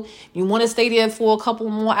do. You want to stay there for a couple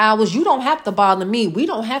more hours. You don't have to bother me. We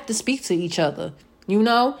don't have to speak to each other,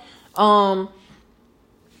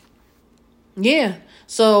 Yeah.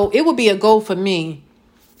 So it would be a go for me.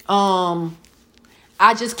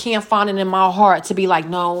 I just can't find it in my heart to be like,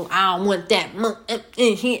 no, I don't want that.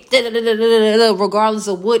 Regardless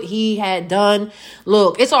of what he had done.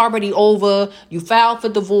 Look, it's already over. You filed for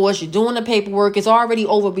divorce. You're doing the paperwork. It's already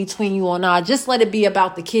over between you and I. Just let it be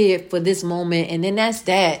about the kid for this moment. And then that's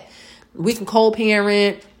that. We can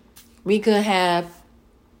co-parent. We can have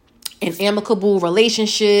an amicable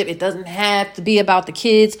relationship. It doesn't have to be about the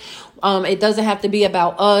kids. It doesn't have to be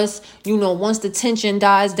about us. Once the tension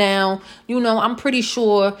dies down, I'm pretty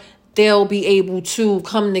sure they'll be able to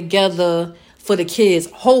come together for the kids.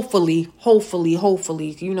 Hopefully,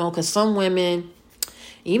 because some women,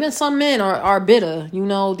 even some men are bitter.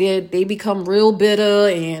 They become real bitter,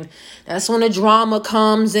 and that's when the drama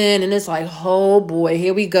comes in, and it's like, oh boy,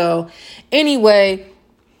 here we go. Anyway,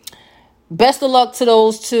 best of luck to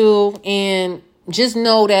those two, and just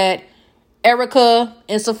know that Erica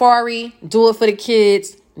and Safari, do it for the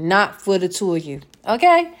kids, not for the two of you.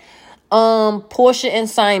 Okay? Portia and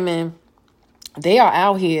Simon, they are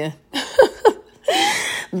out here.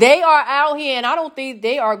 They are out here, and I don't think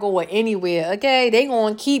they are going anywhere. Okay? They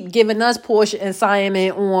going to keep giving us Portia and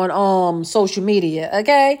Simon on social media.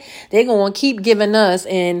 Okay? They going to keep giving us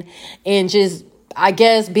and just, I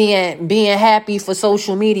guess, being happy for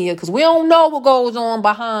social media, because we don't know what goes on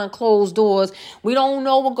behind closed doors. We don't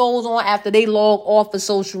know what goes on after they log off of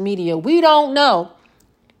social media. We don't know.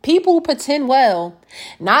 People pretend well.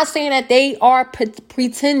 Not saying that they are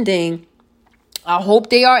pretending. I hope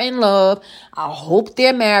they are in love. I hope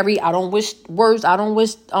they're married. I don't wish worse. I don't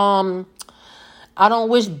wish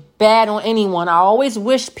bad on anyone. I always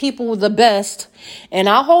wish people the best, and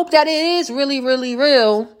I hope that it is really, really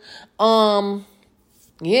real.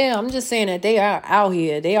 Yeah, I'm just saying that they are out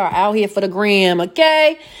here. They are out here for the gram,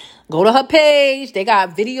 okay? Go to her page. They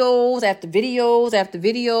got videos after videos after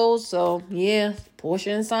videos. So, yeah,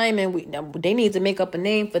 Portia and Simon, they need to make up a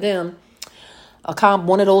name for them.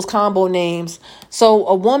 One of those combo names. So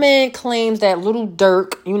a woman claims that Lil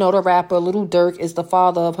Durk, the rapper Lil Durk, is the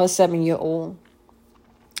father of her 7-year-old.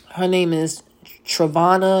 Her name is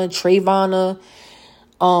Trayvana.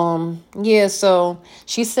 So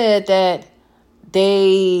she said that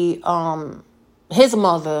his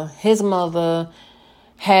mother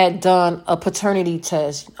had done a paternity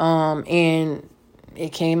test, and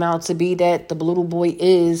it came out to be that the little boy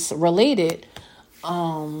is related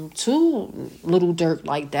to Lil Durk.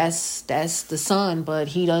 Like that's the son, but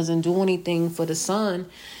he doesn't do anything for the son.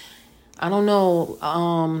 I don't know.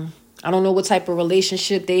 I don't know what type of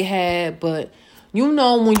relationship they had, but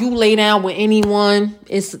when you lay down with anyone,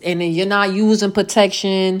 and you're not using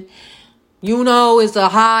protection, it's a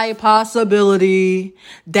high possibility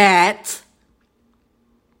that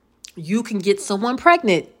you can get someone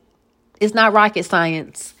pregnant. It's not rocket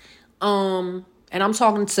science. And I'm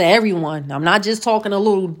talking to everyone. I'm not just talking to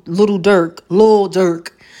Lil Durk.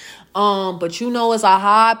 But it's a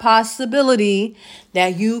high possibility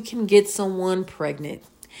that you can get someone pregnant.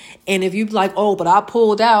 And if you like, oh, but I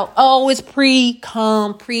pulled out, it's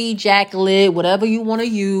pre-cum, pre-ejaculate, whatever you want to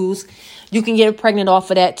use, you can get pregnant off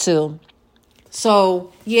of that too.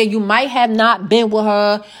 So, yeah, you might have not been with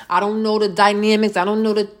her. I don't know the dynamics. I don't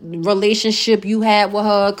know the relationship you had with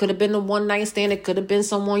her. Could have been a one-night stand. It could have been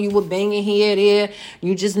someone you were banging here, there.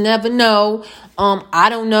 You just never know. I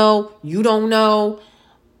don't know. You don't know.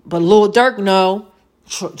 But Lil Durk know.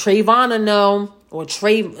 Trayvana know. Or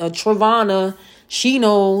Trayvana, she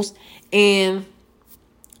knows. And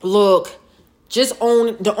look, just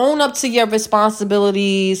own up to your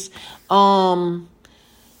responsibilities.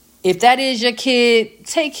 If that is your kid,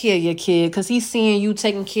 take care of your kid, because he's seeing you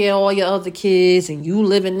taking care of all your other kids and you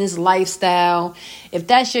living this lifestyle. If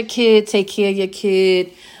that's your kid, take care of your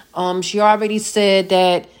kid. She already said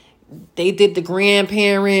that they did the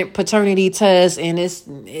grandparent paternity test, and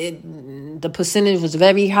the percentage was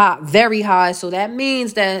very high. So that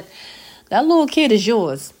means that little kid is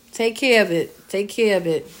yours. Take care of it.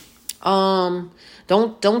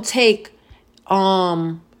 Don't take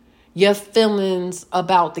your feelings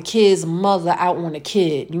about the kid's mother out on the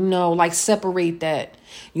kid. Separate that.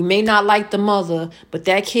 You may not like the mother, but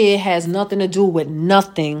that kid has nothing to do with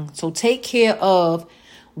nothing. So take care of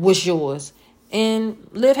what's yours and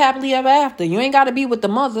live happily ever after. You ain't got to be with the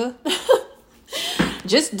mother.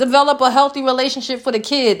 Just develop a healthy relationship for the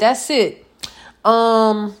kid. That's it.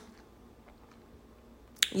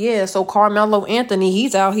 Yeah, so Carmelo Anthony,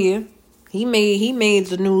 he's out here. He made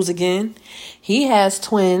the news again. He has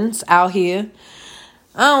twins out here.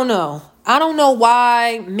 I don't know. I don't know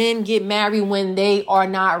why men get married when they are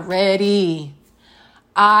not ready.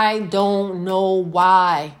 I don't know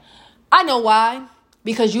why. I know why.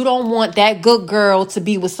 Because you don't want that good girl to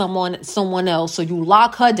be with someone else. So you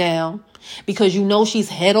lock her down because she's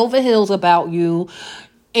head over heels about you.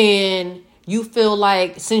 And you feel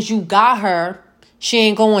like since you got her, she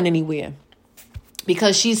ain't going anywhere.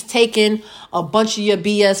 Because she's taken a bunch of your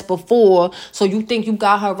BS before. So you think you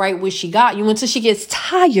got her right where she got you until she gets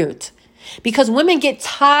tired. Because women get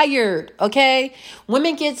tired, okay?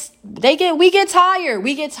 We get tired.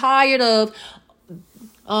 We get tired of,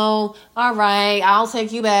 oh, all right, I'll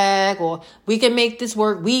take you back. Or we can make this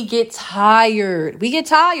work. We get tired.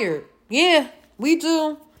 Yeah, we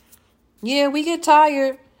do. Yeah, we get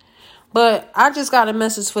tired. But I just got a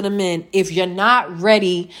message for the men. If you're not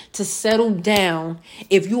ready to settle down,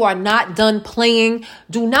 if you are not done playing,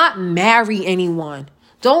 do not marry anyone.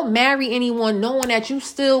 Don't marry anyone knowing that you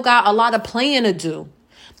still got a lot of playing to do.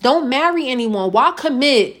 Don't marry anyone. Why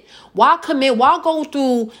commit? Why go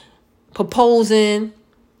through proposing,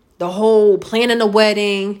 the whole planning the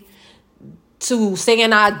wedding, to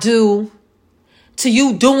saying I do, to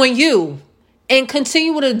you doing you? And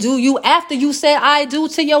continue to do you after you said I do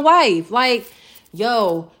to your wife. Like,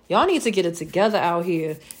 y'all need to get it together out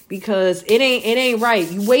here, because it ain't right.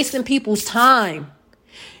 You wasting people's time.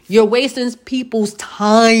 You're wasting people's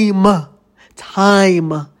time.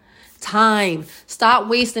 Stop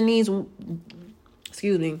wasting these.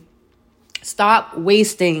 Stop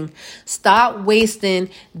wasting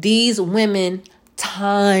these women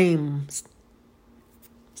time.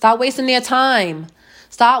 Stop wasting their time.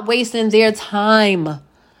 Stop wasting their time.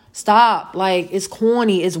 Stop. Like, it's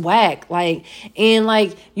corny. It's whack. Like, and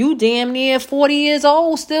like, you damn near 40 years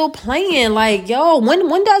old still playing. Like, yo,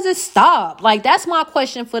 when does it stop? Like, that's my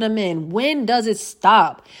question for the men. When does it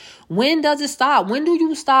stop? When do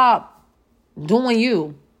you stop doing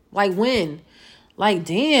you? Like, when? Like,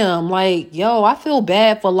 damn, like, yo, I feel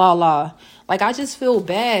bad for Lala. Like, I just feel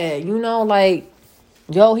bad, like,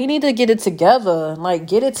 yo, he need to get it together. Like,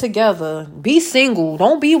 get it together. Be single.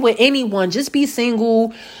 Don't be with anyone. Just be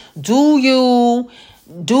single. Do you.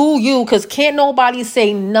 Do you. Because can't nobody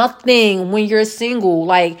say nothing when you're single.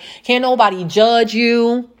 Like, can't nobody judge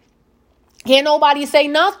you. Can't nobody say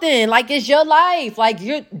nothing. Like, it's your life. Like,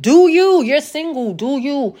 you're single. Do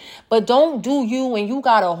you. But don't do you when you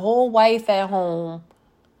got a whole wife at home.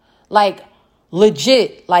 Like,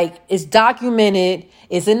 legit. Like, it's documented.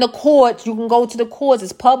 It's in the courts. You can go to the courts.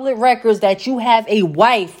 It's public records that you have a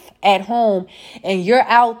wife at home and you're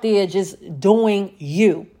out there just doing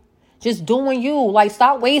you. Just doing you. Like,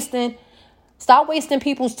 stop wasting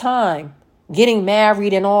people's time getting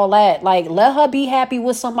married and all that. Like, let her be happy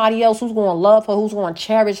with somebody else who's going to love her, who's going to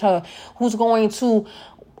cherish her, who's going to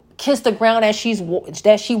kiss the ground that she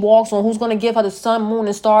walks on, who's going to give her the sun, moon,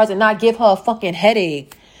 and stars and not give her a fucking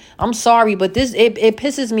headache. I'm sorry, but it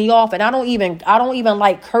pisses me off, and I don't even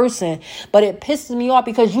like cursing, but it pisses me off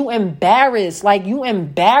because you embarrass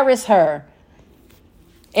her.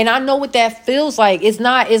 And I know what that feels like. It's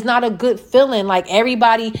not a good feeling. Like,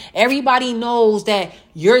 everybody knows that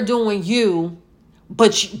you're doing you,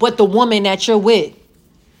 but the woman that you're with,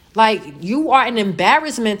 like, you are an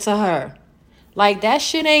embarrassment to her. Like, that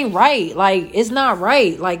shit ain't right. Like, it's not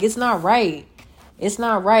right. Like, it's not right. It's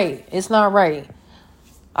not right. It's not right.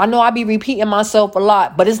 I know I be repeating myself a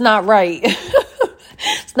lot, but it's not right.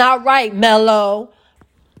 It's not right, Mello.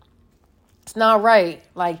 It's not right.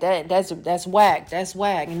 Like, that's whack. That's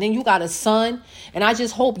whack. And then you got a son, and I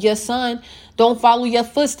just hope your son don't follow your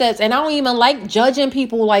footsteps. And I don't even like judging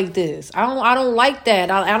people like this. I don't like that.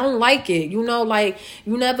 I don't like it. Like,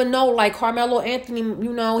 you never know. Like, Carmelo Anthony,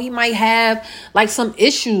 he might have like some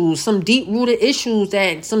issues, some deep rooted issues,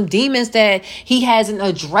 some demons that he hasn't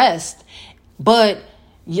addressed. But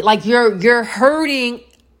like, you're hurting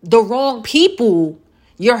the wrong people.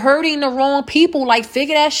 You're hurting the wrong people. Like,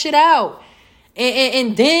 figure that shit out.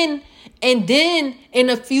 And then in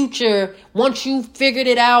the future, once you figured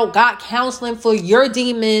it out, got counseling for your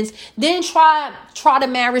demons, then try the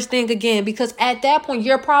marriage thing again. Because at that point,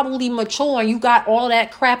 you're probably mature and you got all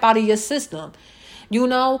that crap out of your system.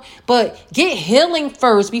 But get healing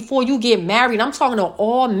first before you get married. I'm talking to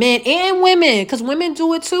all men and women, because women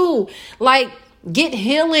do it too. Like, get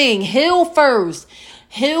healing. Heal first,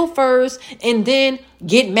 and then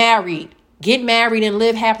get married. Get married and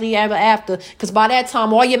live happily ever after. Because by that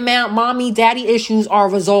time, all your mommy, daddy issues are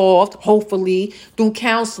resolved, hopefully, through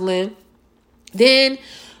counseling. Then,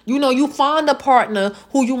 you find a partner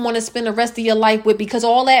who you want to spend the rest of your life with, because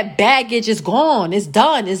all that baggage is gone. It's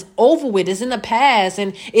done. It's over with. It's in the past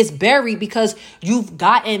and it's buried because you've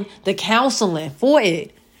gotten the counseling for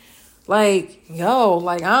it. Like, yo,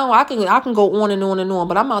 like, I can go on and on and on,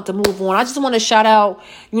 but I'm about to move on. I just want to shout out,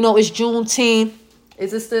 it's Juneteenth.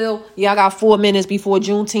 Is it still? Yeah, I got 4 minutes before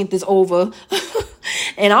Juneteenth is over.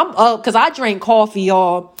 And I'm up because I drank coffee,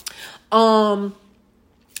 y'all. I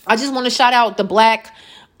just want to shout out the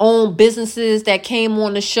Black-owned businesses that came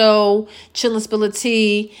on the show. Chillin' Spill a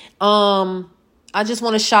Tea. I just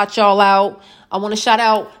want to shout y'all out. I want to shout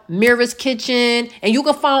out Mira's Kitchen. And you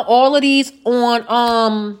can find all of these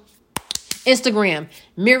on Instagram.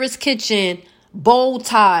 Mira's Kitchen, Bow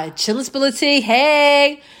Tie, Chillin' Spill a Tea.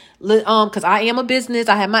 Hey! Because I am a business.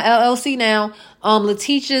 I have my LLC now.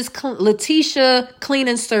 Letitia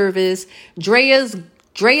Cleaning Service, Drea's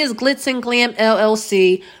Glitz and Glam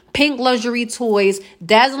LLC, Pink Luxury Toys,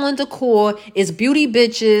 Dazzling Decor, It's Beauty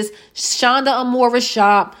Bitches, Shonda Amora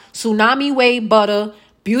Shop, Tsunami Wave Butter,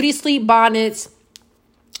 Beauty Sleep Bonnets,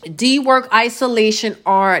 D Work Isolation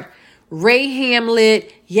Art, Ray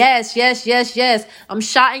Hamlet. Yes. I'm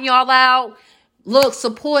shouting y'all out. Look,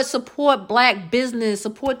 support Black business.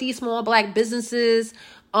 Support these small Black businesses.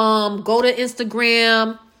 Go to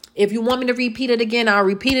Instagram. If you want me to repeat it again, I'll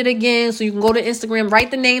repeat it again. So you can go to Instagram, write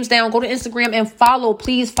the names down, go to Instagram and follow.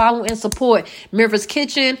 Please follow and support Mira's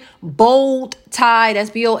Kitchen, Bold Tie, that's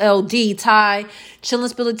Bold Tie, Chillin'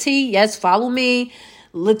 Spill a Tea. Yes, follow me.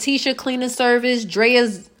 Letitia Cleaning Service,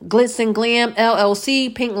 Drea's Glitz and Glam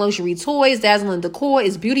LLC, Pink Luxury Toys, Dazzling Decor,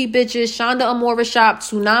 It's Beauty Bitches, Shonda Amora Shop,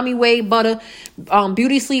 Tsunami Wave Butter,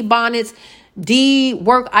 Beauty Sleep Bonnets, D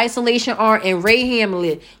Work Isolation Art, and Ray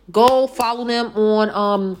Hamlet. Go follow them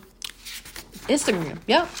on Instagram.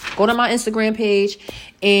 Yep. Go to my Instagram page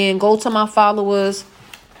and go to my followers.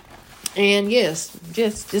 And yes,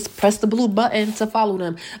 just press the blue button to follow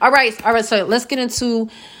them. All right. So let's get into.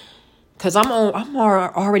 Because I'm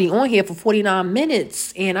already on here for 49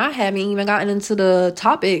 minutes and I haven't even gotten into the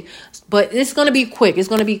topic. But it's going to be quick.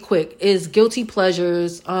 It's Guilty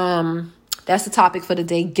Pleasures. That's the topic for the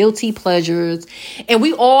day, guilty pleasures. And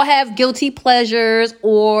we all have guilty pleasures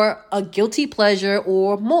or a guilty pleasure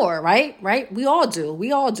or more, right? Right? We all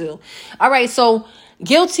do. All right. So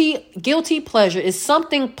guilty pleasure is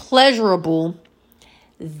something pleasurable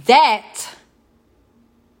that's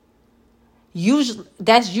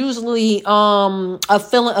usually a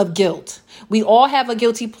feeling of guilt. We all have a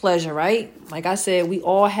guilty pleasure, right? Like I said, we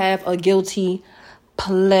all have a guilty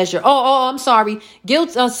pleasure. I'm sorry.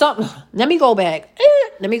 Guilt something. Let me go back.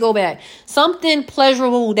 Something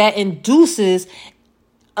pleasurable that induces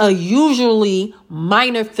a usually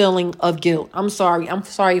minor feeling of guilt. I'm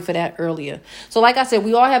sorry for that earlier. So like I said,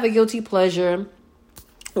 we all have a guilty pleasure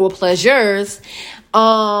or pleasures.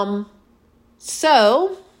 So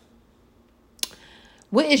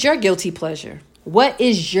what is your guilty pleasure? What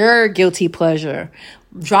is your guilty pleasure?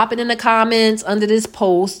 Drop it in the comments under this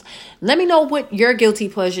post. Let me know what your guilty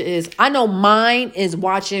pleasure is. I know mine is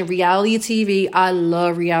watching reality TV. I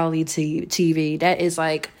love reality TV. That is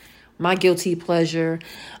like my guilty pleasure.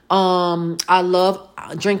 I love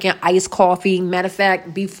drinking iced coffee. Matter of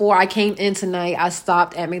fact, before I came in tonight, I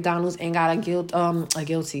stopped at McDonald's and got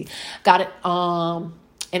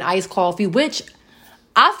an iced coffee, which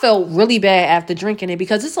I felt really bad after drinking it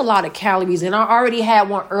because it's a lot of calories, and I already had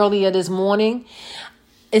one earlier this morning.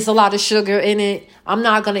 It's a lot of sugar in it.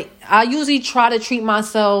 I usually try to treat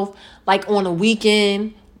myself like on a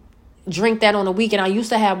weekend, drink that on a weekend. I used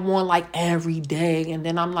to have one like every day, and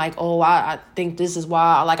then I'm like, I think this is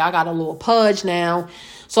why I got a little pudge now.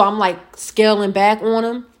 So I'm like scaling back on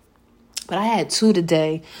them. But I had 2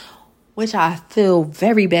 today, which I feel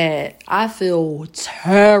very bad. I feel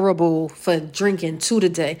terrible for drinking 2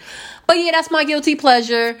 today. But yeah, that's my guilty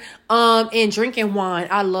pleasure. And drinking wine.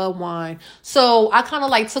 I love wine. So I kind of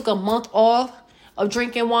like took a month off of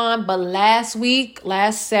drinking wine. But last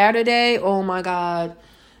Saturday, oh my God.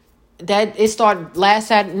 That it started last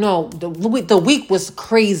Saturday. No, the week was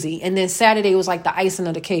crazy. And then Saturday was like the icing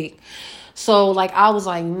of the cake. So like I was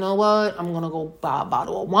like, you know what? I'm going to go buy a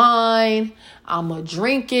bottle of wine. I'm going to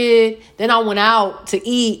drink it. Then I went out to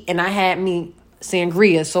eat and I had me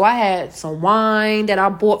sangria. So I had some wine that I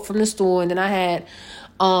bought from the store, and then I had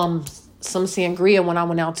some sangria when I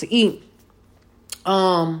went out to eat.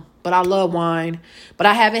 But I love wine. But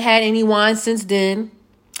I haven't had any wine since then.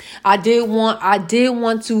 I did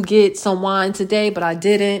want to get some wine today, but I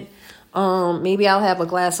didn't. Maybe I'll have a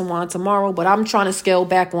glass of wine tomorrow, but I'm trying to scale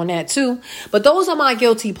back on that too. But those are my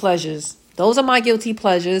guilty pleasures.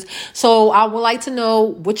 So I would like to know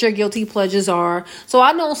what your guilty pleasures are. So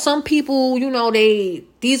I know some people,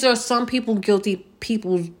 these are some guilty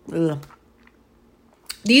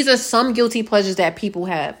pleasures that people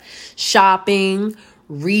have. Shopping,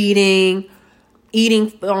 reading, eating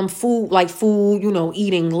food,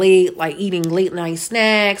 eating late night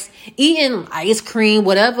snacks, eating ice cream,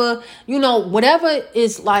 whatever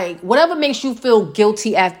makes you feel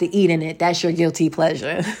guilty after eating it. That's your guilty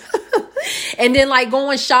pleasure. And then like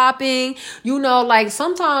going shopping,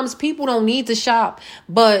 sometimes people don't need to shop,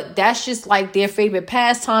 but that's just like their favorite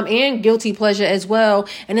pastime and guilty pleasure as well.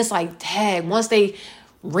 And it's like, dang, once they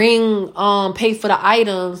pay for the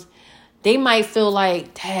items, they might feel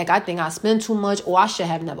like, dang, I think I spent too much, or I should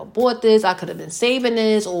have never bought this. I could have been saving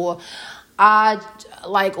this, or I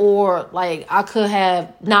could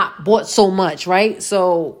have not bought so much, right?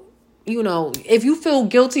 So, if you feel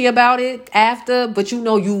guilty about it after, but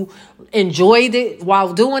you enjoyed it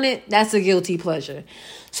while doing it, that's a guilty pleasure.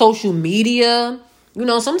 Social media,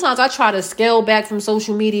 sometimes I try to scale back from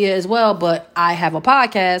social media as well, but I have a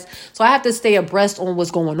podcast, so I have to stay abreast on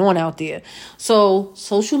what's going on out there. So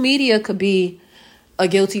social media could be a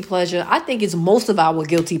guilty pleasure. I think it's most of our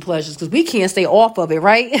guilty pleasures because we can't stay off of it,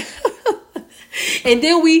 right? And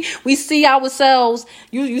then we see ourselves,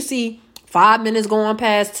 you see 5 minutes going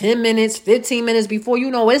past, 10 minutes, 15 minutes before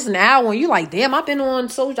it's an hour. And you're like, damn, I've been on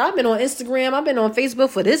Instagram, I've been on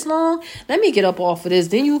Facebook for this long. Let me get up off of this.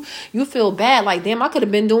 Then you feel bad. Like, damn, I could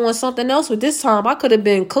have been doing something else with this time. I could have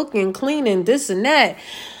been cooking, cleaning, this and that.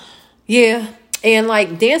 Yeah. And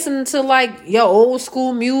like dancing to like your old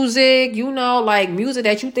school music, like music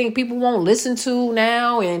that you think people won't listen to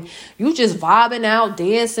now, and you just vibing out,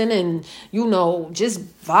 dancing, and just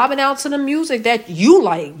vibing out to the music that you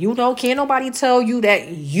like. Can't nobody tell you that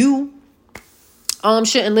you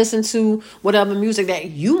shouldn't listen to whatever music that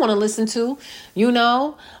you want to listen to.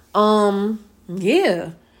 Yeah.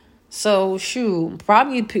 So shoot,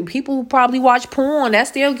 probably people who probably watch porn,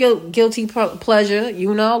 that's their guilty pleasure,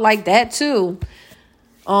 like that too.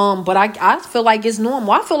 But I feel like it's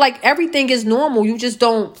normal. I feel like everything is normal. You just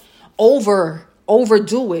don't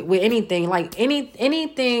overdo it with anything. Like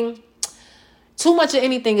anything too much of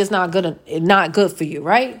anything is not good for you,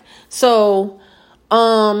 right? So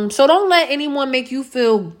don't let anyone make you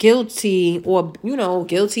feel guilty or,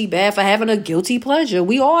 guilty bad for having a guilty pleasure.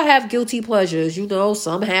 We all have guilty pleasures,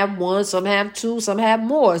 some have one, some have two, some have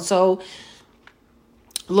more. So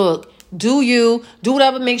look, do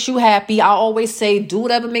whatever makes you happy. I always say, do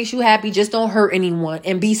whatever makes you happy. Just don't hurt anyone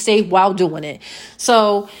and be safe while doing it.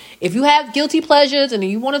 So if you have guilty pleasures and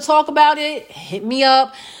you want to talk about it, hit me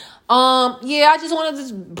up. I just wanted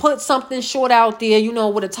to put something short out there,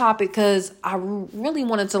 with a topic, because I really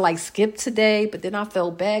wanted to skip today, but then I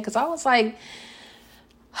felt bad because I was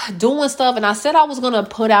doing stuff, and I said I was going to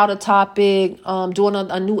put out a topic, doing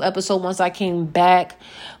a new episode once I came back,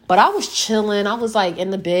 but I was chilling. I was in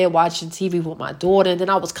the bed watching TV with my daughter, and then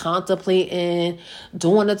I was contemplating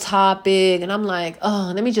doing a topic, and I'm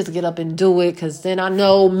let me just get up and do it, because then I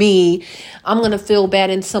know me, I'm going to feel bad.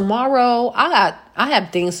 And tomorrow, I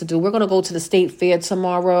have things to do. We're going to go to the state fair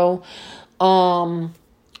tomorrow.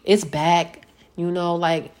 It's back, we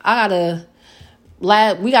got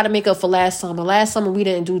to make up for last summer. Last summer, we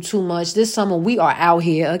didn't do too much. This summer, we are out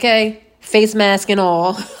here, okay? Face mask and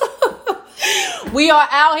all. We are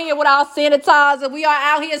out here with our sanitizer. We are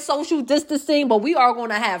out here social distancing, but we are going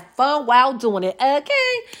to have fun while doing it,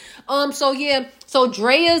 okay? So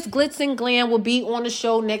Drea's Glitz and Glam will be on the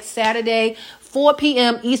show next Saturday, 4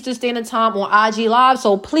 p.m. Eastern Standard Time on IG Live.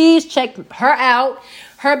 So please check her out,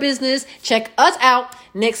 her business. Check us out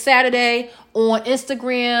next Saturday on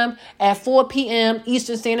Instagram at 4 p.m.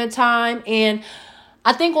 Eastern Standard Time. And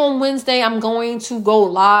I think on Wednesday, I'm going to go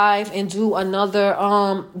live and do another,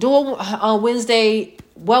 Wednesday,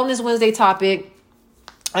 Wellness Wednesday topic.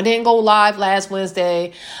 I didn't go live last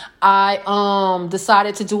Wednesday. I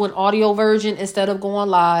decided to do an audio version instead of going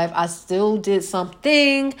live. I still did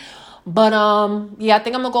something, but I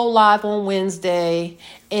think I'm gonna go live on Wednesday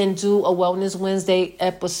and do a Wellness Wednesday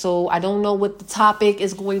episode. I don't know what the topic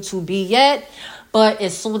is going to be yet, but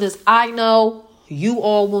as soon as I know, you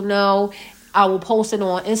all will know. I will post it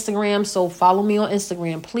on Instagram, so follow me on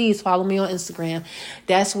Instagram. Please follow me on Instagram.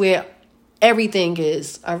 That's where everything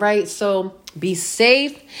is. All right, so be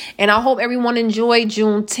safe, and I hope everyone enjoyed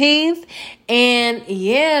Juneteenth. And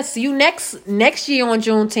see you next year on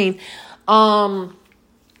Juneteenth.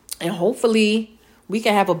 And hopefully we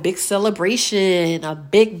can have a big celebration, a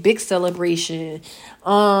big celebration.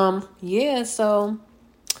 So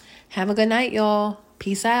have a good night, y'all.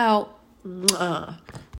 Peace out.